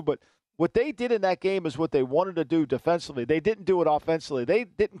to improve, but what they did in that game is what they wanted to do defensively. They didn't do it offensively. They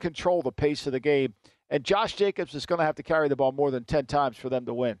didn't control the pace of the game. And Josh Jacobs is going to have to carry the ball more than 10 times for them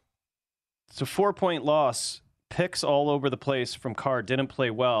to win. It's a 4-point loss. Picks all over the place from Carr. Didn't play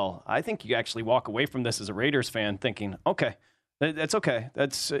well. I think you actually walk away from this as a Raiders fan thinking, okay, that's okay.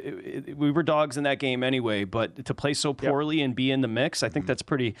 We were dogs in that game anyway, but to play so poorly and be in the mix, I think that's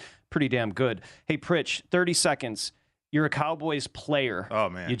pretty damn good. Hey, Pritch, 30 seconds. You're a Cowboys player. Oh,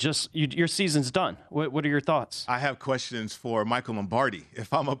 man. Your season's done. What are your thoughts? I have questions for Michael Lombardi.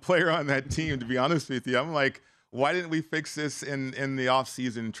 If I'm a player on that team, to be honest with you, I'm like, why didn't we fix this in the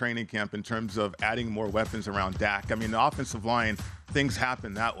offseason training camp in terms of adding more weapons around Dak? I mean, the offensive line, things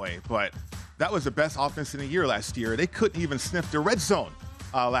happen that way. But that was the best offense in a year last year. They couldn't even sniff the red zone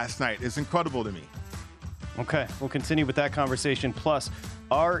last night. It's incredible to me. Okay, we'll continue with that conversation. Plus,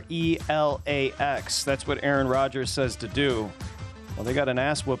 RELAX. That's what Aaron Rodgers says to do. Well, they got an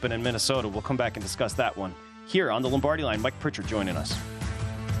ass whooping in Minnesota. We'll come back and discuss that one. Here on the Lombardi Line, Mike Pritchard joining us.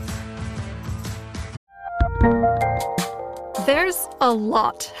 There's a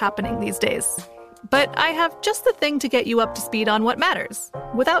lot happening these days. But I have just the thing to get you up to speed on what matters,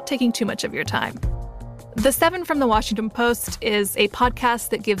 without taking too much of your time. The 7 from the Washington Post is a podcast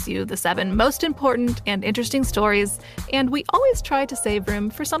that gives you the 7 most important and interesting stories, and we always try to save room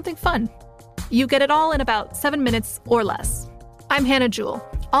for something fun. You get it all in about 7 minutes or less. I'm Hannah Jewell.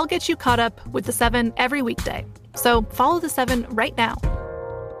 I'll get you caught up with the 7 every weekday. So follow the 7 right now.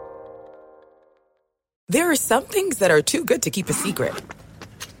 There are some things that are too good to keep a secret.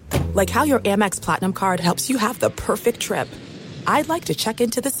 Like how your Amex Platinum card helps you have the perfect trip. I'd like to check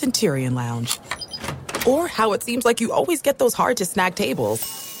into the Centurion Lounge. Or how it seems like you always get those hard-to-snag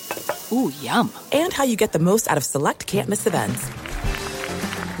tables. Ooh, yum. And how you get the most out of select can't-miss events.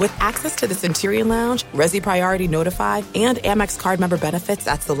 With access to the Centurion Lounge, Resi Priority Notify, and Amex card member benefits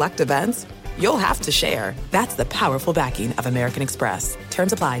at select events, you'll have to share. That's the powerful backing of American Express.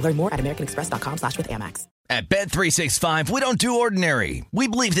 Terms apply. Learn more at americanexpress.com/withAmex. At Bet365, we don't do ordinary. We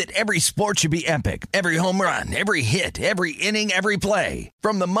believe that every sport should be epic. Every home run, every hit, every inning, every play.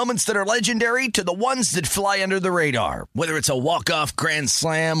 From the moments that are legendary to the ones that fly under the radar. Whether it's a walk-off grand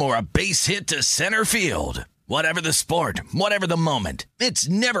slam or a base hit to center field. Whatever the sport, whatever the moment. It's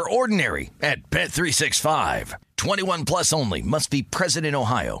never ordinary at Bet365. 21 plus only. Must be present in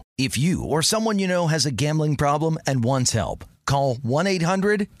Ohio. If you or someone you know has a gambling problem and wants help, call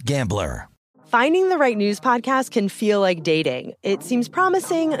 1-800-GAMBLER. Finding the right news podcast can feel like dating. It seems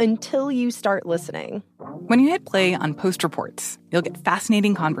promising until you start listening. When you hit play on Post Reports, you'll get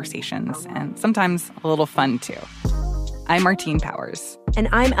fascinating conversations and sometimes a little fun, too. I'm Martine Powers. And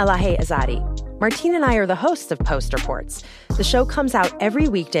I'm Elahe Azadi. Martine and I are the hosts of Post Reports. The show comes out every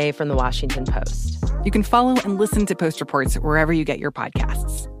weekday from The Washington Post. You can follow and listen to Post Reports wherever you get your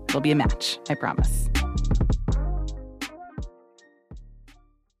podcasts. It'll be a match, I promise.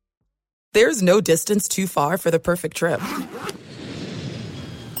 There's no distance too far for the perfect trip.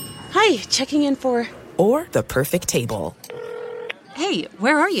 Hi, checking in for... Or the perfect table. Hey,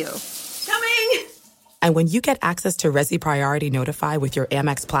 where are you? Coming! And when you get access to Resi Priority Notify with your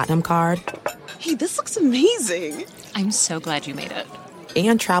Amex Platinum card... Hey, this looks amazing. I'm so glad you made it.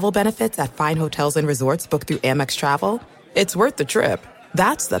 And travel benefits at fine hotels and resorts booked through Amex Travel, it's worth the trip.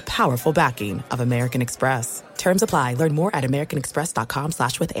 That's the powerful backing of American Express. Terms apply. Learn more at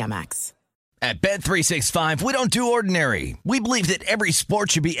americanexpress.com/withAmex. At Bet365, we don't do ordinary. We believe that every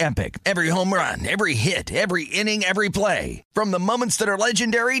sport should be epic. Every home run, every hit, every inning, every play. From the moments that are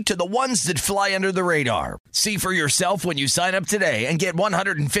legendary to the ones that fly under the radar. See for yourself when you sign up today and get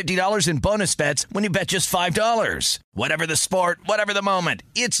 $150 in bonus bets when you bet just $5. Whatever the sport, whatever the moment,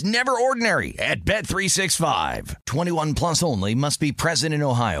 it's never ordinary at Bet365. 21 plus only. Must be present in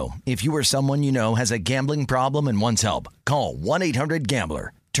Ohio. If you or someone you know has a gambling problem and wants help, call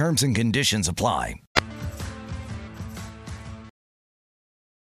 1-800-GAMBLER. Terms and conditions apply.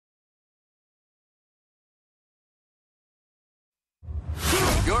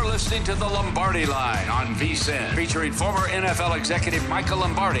 You're listening to the Lombardi Line on VSiN, featuring former NFL executive Michael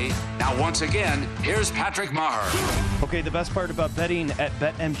Lombardi. Now, once again, here's Patrick Maher. Okay, the best part about betting at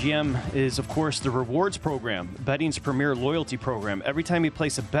BetMGM is, of course, the rewards program, betting's premier loyalty program. Every time you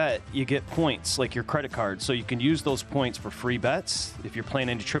place a bet, you get points, like your credit card. So you can use those points for free bets. If you're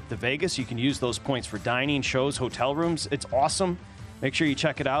planning a trip to Vegas, you can use those points for dining, shows, hotel rooms. It's awesome. Make sure you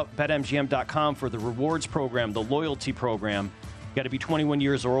check it out, BetMGM.com, for the rewards program, the loyalty program. You got to be 21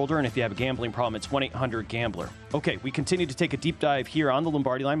 years or older, and if you have a gambling problem, it's 1-800-GAMBLER. Okay, we continue to take a deep dive here on the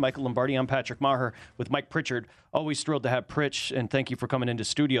Lombardi Line. Michael Lombardi, I'm Patrick Maher with Mike Pritchard. Always thrilled to have Pritch, and thank you for coming into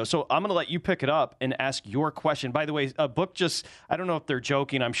studio. So I'm going to let you pick it up and ask your question. By the way, a book just, I don't know if they're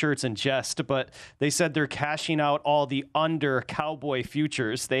joking, I'm sure it's in jest, but they said they're cashing out all the under Cowboy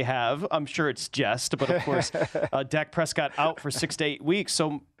futures they have. I'm sure it's jest, but of course, Dak Prescott out for 6 to 8 weeks.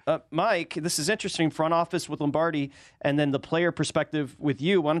 So Mike, this is interesting, front office with Lombardi, and then the player perspective with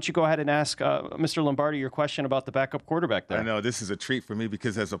you. Why don't you go ahead and ask Mr. Lombardi your question about the backup quarterback there? I know, this is a treat for me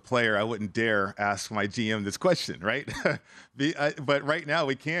because as a player, I wouldn't dare ask my GM this question, right? But right now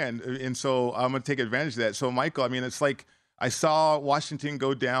we can, and so I'm going to take advantage of that. So, Michael, I mean, it's like I saw Washington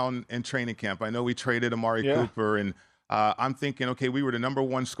go down in training camp. I know we traded Amari Cooper, and I'm thinking, okay, we were the number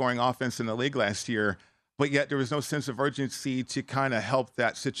one scoring offense in the league last year, but yet there was no sense of urgency to kind of help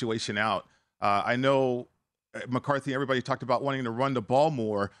that situation out. I know McCarthy, everybody talked about wanting to run the ball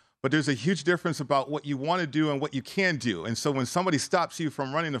more, but there's a huge difference about what you want to do and what you can do. And so when somebody stops you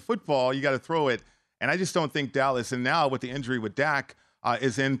from running the football, you got to throw it. And I just don't think Dallas, and now with the injury with Dak,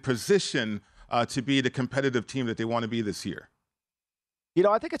 is in position to be the competitive team that they want to be this year. You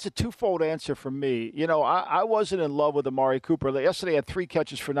know, I think it's a twofold answer for me. You know, I wasn't in love with Amari Cooper. Yesterday, he had 3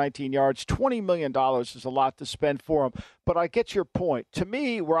 catches for 19 yards. $20 million is a lot to spend for him. But I get your point. To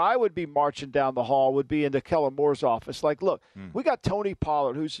me, where I would be marching down the hall would be into Kellen Moore's office. Like, look, we got Tony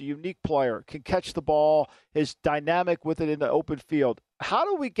Pollard, who's a unique player, can catch the ball, is dynamic with it in the open field. How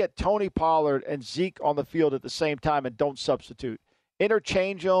do we get Tony Pollard and Zeke on the field at the same time and don't substitute?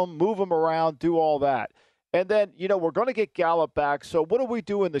 Interchange them, move them around, do all that. And then, you know, we're going to get Gallup back. So what do we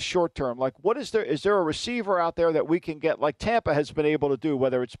do in the short term? Like, what is there? Is there a receiver out there that we can get, like Tampa has been able to do,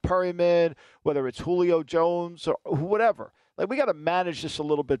 whether it's Perryman, whether it's Julio Jones, or whatever? Like, we got to manage this a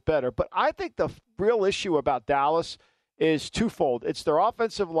little bit better. But I think the real issue about Dallas is twofold. It's their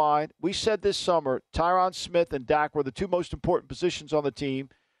offensive line. We said this summer, Tyron Smith and Dak were the 2 most important positions on the team.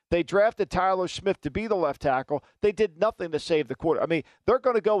 They drafted Tyler Smith to be the left tackle. They did nothing to save the quarter. I mean, they're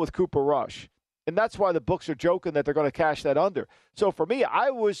going to go with Cooper Rush. And that's why the books are joking that they're going to cash that under. So for me,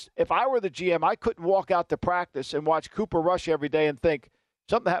 if I were the GM, I couldn't walk out to practice and watch Cooper Rush every day and think,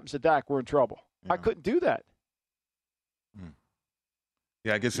 something happens to Dak, we're in trouble. Yeah. I couldn't do that.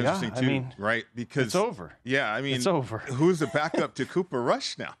 Yeah, I guess interesting too, right? Because it's over. Yeah, I mean, it's over. Who's the backup to Cooper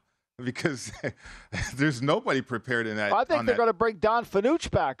Rush now? Because there's nobody prepared in that. I think they're going to bring Don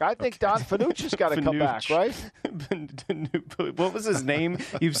Fanucci back. I think Don Fanucci's got to come back, right? What was his name?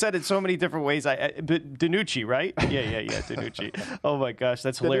 You've said it so many different ways. Danucci, right? Yeah, Danucci. Oh my gosh,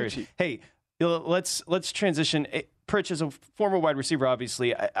 that's hilarious. Hey, let's transition. Pritch, as a former wide receiver,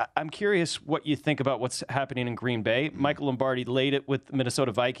 obviously, I'm curious what you think about what's happening in Green Bay. Michael Lombardi laid it with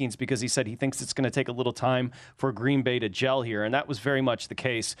Minnesota Vikings because he said he thinks it's going to take a little time for Green Bay to gel here, and that was very much the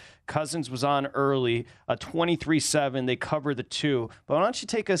case. Cousins was on early, 23-7. They cover the 2. But why don't you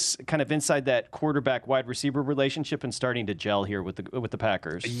take us kind of inside that quarterback-wide receiver relationship and starting to gel here with the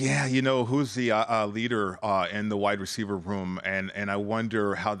Packers? Yeah, who's the leader in the wide receiver room, and I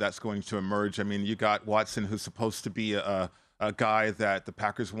wonder how that's going to emerge. I mean, you got Watson, who's supposed to be a guy that the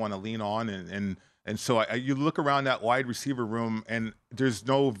Packers want to lean on, and so you look around that wide receiver room, and there's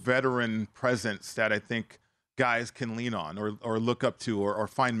no veteran presence that I think guys can lean on or look up to or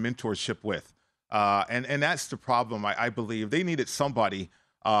find mentorship with, and that's the problem. I believe they needed somebody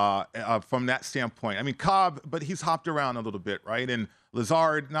from that standpoint. I mean, Cobb, but he's hopped around a little bit, right? And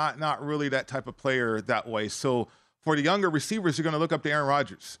Lazard, not really that type of player that way. So for the younger receivers, you're going to look up to Aaron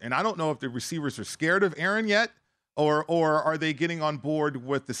Rodgers. And I don't know if the receivers are scared of Aaron yet, or are they getting on board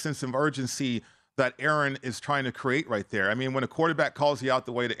with the sense of urgency that Aaron is trying to create right there. I mean, when a quarterback calls you out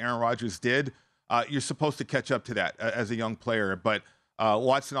the way that Aaron Rodgers did, you're supposed to catch up to that as a young player. But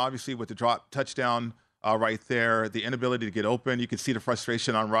Watson, obviously, with the drop touchdown right there, the inability to get open, you can see the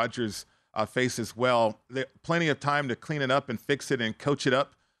frustration on Rodgers' face as well. Plenty of time to clean it up and fix it and coach it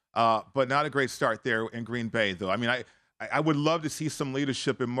up. But not a great start there in Green Bay, though. I mean, I would love to see some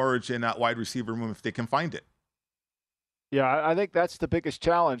leadership emerge in that wide receiver room if they can find it. Yeah, I think that's the biggest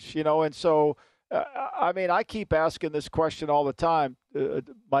challenge, and so, I mean, I keep asking this question all the time,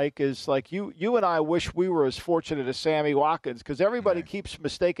 Mike, is like you and I wish we were as fortunate as Sammy Watkins, because everybody keeps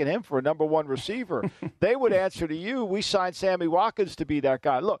mistaking him for a number one receiver. They would answer to you, we signed Sammy Watkins to be that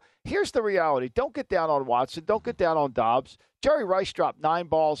guy. Look, here's the reality. Don't get down on Watson. Don't get down on Dobbs. Jerry Rice dropped 9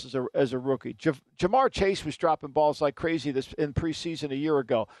 balls as a rookie. Jamar Chase was dropping balls like crazy in preseason a year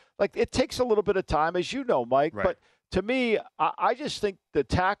ago. Like, it takes a little bit of time, as you know, Mike, right. But to me, I just think the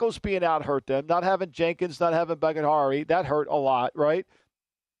tackles being out hurt them. Not having Jenkins, not having Bakhtiari, that hurt a lot, right?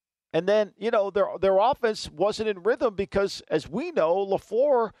 And then, their offense wasn't in rhythm because, as we know,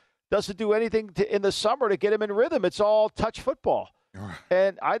 LaFleur doesn't do anything in the summer to get him in rhythm. It's all touch football.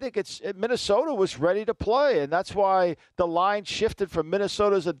 And I think Minnesota was ready to play, and that's why the line shifted from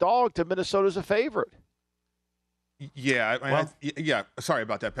Minnesota as a dog to Minnesota as a favorite. Yeah, yeah. Sorry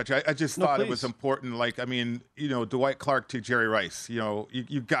about that, Patrick. I just thought it was important. Like, I mean, Dwight Clark to Jerry Rice.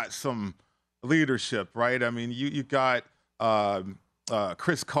 You got some leadership, right? I mean, you got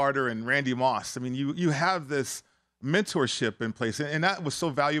Chris Carter and Randy Moss. I mean, you have this mentorship in place, and that was so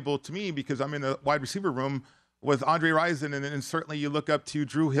valuable to me because I'm in the wide receiver room with Andre Rison, and certainly you look up to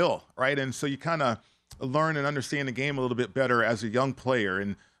Drew Hill, right? And so you kind of learn and understand the game a little bit better as a young player,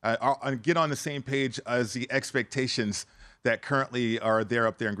 and get on the same page as the expectations that currently are there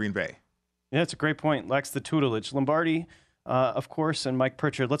up there in Green Bay. Yeah, it's a great point. Lacks the tutelage. Lombardi, of course, and Mike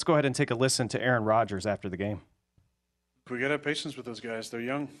Pritchard. Let's go ahead and take a listen to Aaron Rodgers after the game. We got to have patience with those guys. They're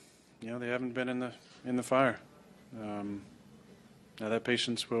young. They haven't been in the fire. Now that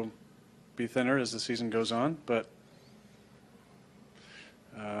patience will be thinner as the season goes on, but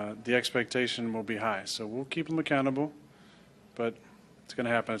the expectation will be high. So we'll keep them accountable, but it's going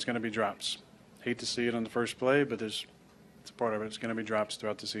to happen. It's going to be drops. Hate to see it on the first play, but it's a part of it. It's going to be drops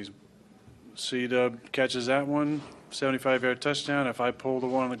throughout the season. C-Dub catches that one, 75-yard touchdown. If I pull the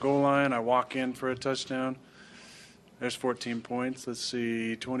one on the goal line, I walk in for a touchdown. There's 14 points. Let's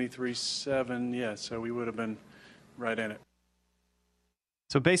see, 23-7. Yeah, so we would have been right in it.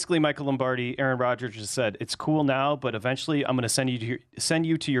 So basically, Michael Lombardi, Aaron Rodgers just said, it's cool now, but eventually I'm going to send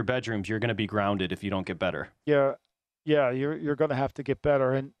you to your bedrooms. You're going to be grounded if you don't get better. Yeah, you're going to have to get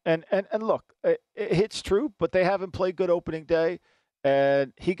better. And look, it's true, but they haven't played good opening day,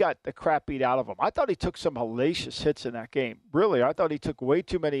 and he got the crap beat out of him. I thought he took some hellacious hits in that game. Really, I thought he took way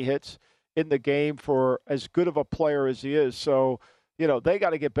too many hits in the game for as good of a player as he is. So, they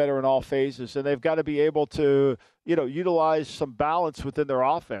got to get better in all phases, and they've got to be able to, utilize some balance within their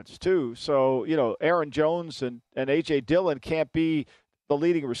offense too. So, Aaron Jones and A.J. Dillon can't be the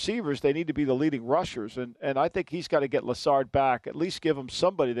leading receivers. They need to be the leading rushers. And I think he's got to get Lazard back, at least give him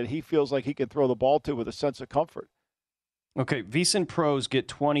somebody that he feels like he can throw the ball to with a sense of comfort. Okay, VSiN pros get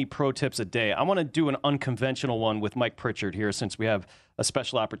 20 pro tips a day. I want to do an unconventional one with Mike Pritchard here since we have a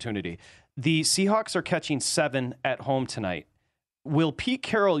special opportunity. The Seahawks are catching 7 at home tonight. Will Pete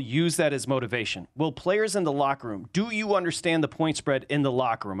Carroll use that as motivation? Will players in the locker room, do you understand the point spread in the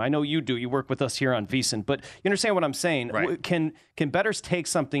locker room? I know you do. You work with us here on VSiN, but you understand what I'm saying. Right. Can bettors take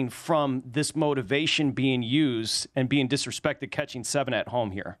something from this motivation being used and being disrespected catching 7 at home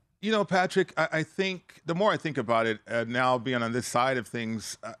here? Patrick, I think the more I think about it now being on this side of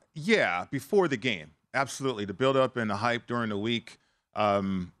things, before the game, Absolutely. The build-up and the hype during the week.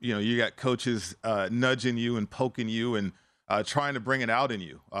 You got coaches nudging you and poking you and trying to bring it out in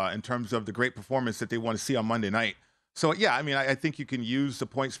you in terms of the great performance that they want to see on Monday night. So, yeah, I mean, I think you can use the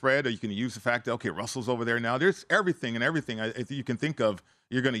point spread, or you can use the fact that, okay, Russell's over there now. There's everything you can think of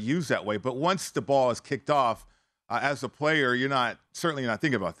you're going to use that way. But once the ball is kicked off, as a player, certainly not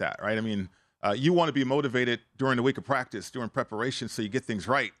thinking about that, right? I mean, you want to be motivated during the week of practice, during preparation, so you get things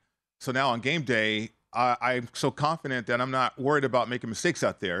right. So now on game day, I'm so confident that I'm not worried about making mistakes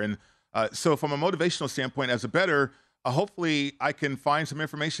out there. And so from a motivational standpoint, as a bettor, hopefully I can find some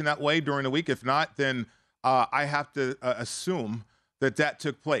information that way during the week. If not, then I have to assume that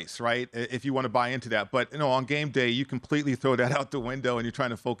took place, right, if you want to buy into that. But, on game day, you completely throw that out the window, and you're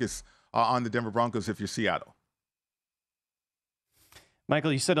trying to focus on the Denver Broncos if you're Seattle.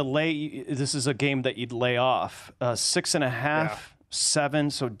 Michael, you said this is a game that you'd lay off. 6.5, 7.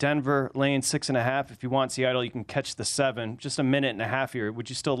 So Denver laying 6.5. If you want Seattle, you can catch the 7. Just a minute and a half here. Would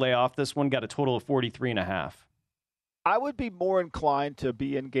you still lay off this one? Got a total of 43.5. I would be more inclined to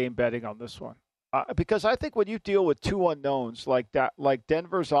be in-game betting on this one. Because I think when you deal with two unknowns like that, like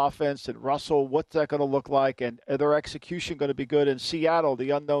Denver's offense and Russell, what's that going to look like, and their execution going to be good, and Seattle, the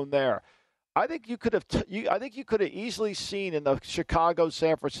unknown there. I think you could have easily seen in the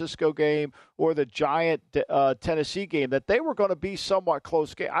Chicago-San Francisco game or the Giant Tennessee game that they were going to be somewhat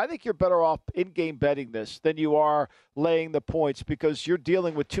close game. I think you're better off in-game betting this than you are laying the points, because you're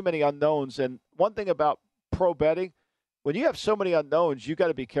dealing with too many unknowns. And one thing about pro betting, when you have so many unknowns, you got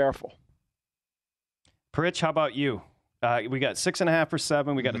to be careful. Pritch, how about you? We got 6.5 for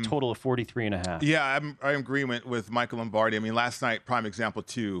 7. We got a total of 43.5. Yeah, I'm in agreement with Michael Lombardi. I mean, last night, prime example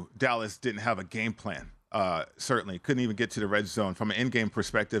too, Dallas didn't have a game plan. Certainly couldn't even get to the red zone. From an in-game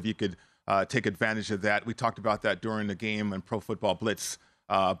perspective, you could take advantage of that. We talked about that during the game and Pro Football Blitz.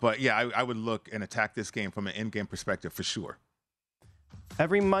 But yeah, I would look and attack this game from an in-game perspective for sure.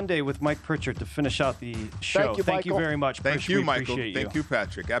 Every Monday with Mike Pritchard to finish out the show. Thank you, very much. Thank you, Michael. Appreciate you. Thank you,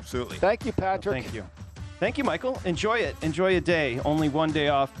 Patrick. Absolutely. Thank you, Patrick. Thank you. Thank you, Michael. Enjoy it. Enjoy a day. Only one day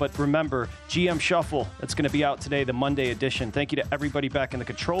off. But remember, GM Shuffle, it's going to be out today, the Monday edition. Thank you to everybody back in the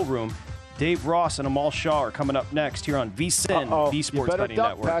control room. Dave Ross and Amal Shaw are coming up next here on VSiN, the Sports Betting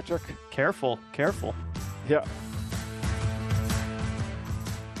Network. Patrick. Careful. Yeah.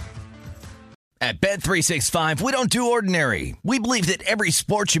 At Bet365, we don't do ordinary. We believe that every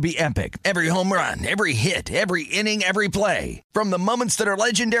sport should be epic. Every home run, every hit, every inning, every play. From the moments that are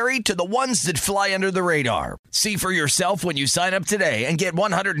legendary to the ones that fly under the radar. See for yourself when you sign up today and get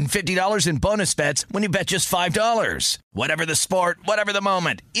 $150 in bonus bets when you bet just $5. Whatever the sport, whatever the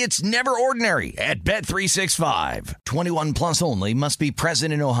moment, it's never ordinary at Bet365. 21 plus only. Must be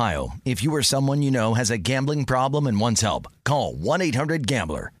present in Ohio. If you or someone you know has a gambling problem and wants help, call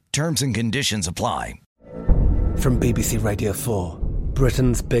 1-800-GAMBLER. Terms and conditions apply. From BBC Radio 4,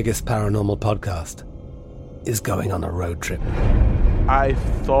 Britain's biggest paranormal podcast is going on a road trip. I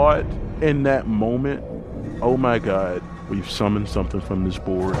thought in that moment, oh my God, we've summoned something from this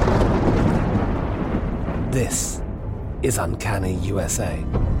board. This is Uncanny USA.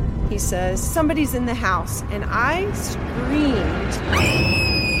 He says, somebody's in the house, and I screamed...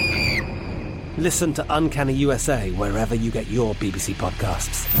 Listen to Uncanny USA wherever you get your BBC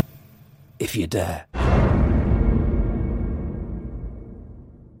podcasts, if you dare.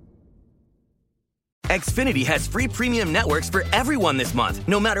 Xfinity has free premium networks for everyone this month,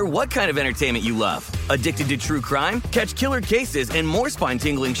 no matter what kind of entertainment you love. Addicted to true crime? Catch killer cases and more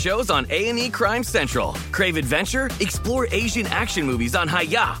spine-tingling shows on A&E Crime Central. Crave adventure? Explore Asian action movies on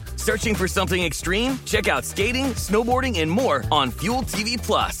Hi-YAH. Searching for something extreme? Check out skating, snowboarding, and more on Fuel TV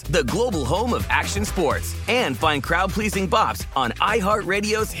Plus, the global home of action sports. And find crowd-pleasing bops on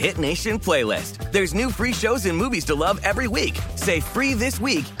iHeartRadio's Hit Nation playlist. There's new free shows and movies to love every week. Say free this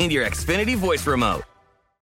week in your Xfinity voice remote.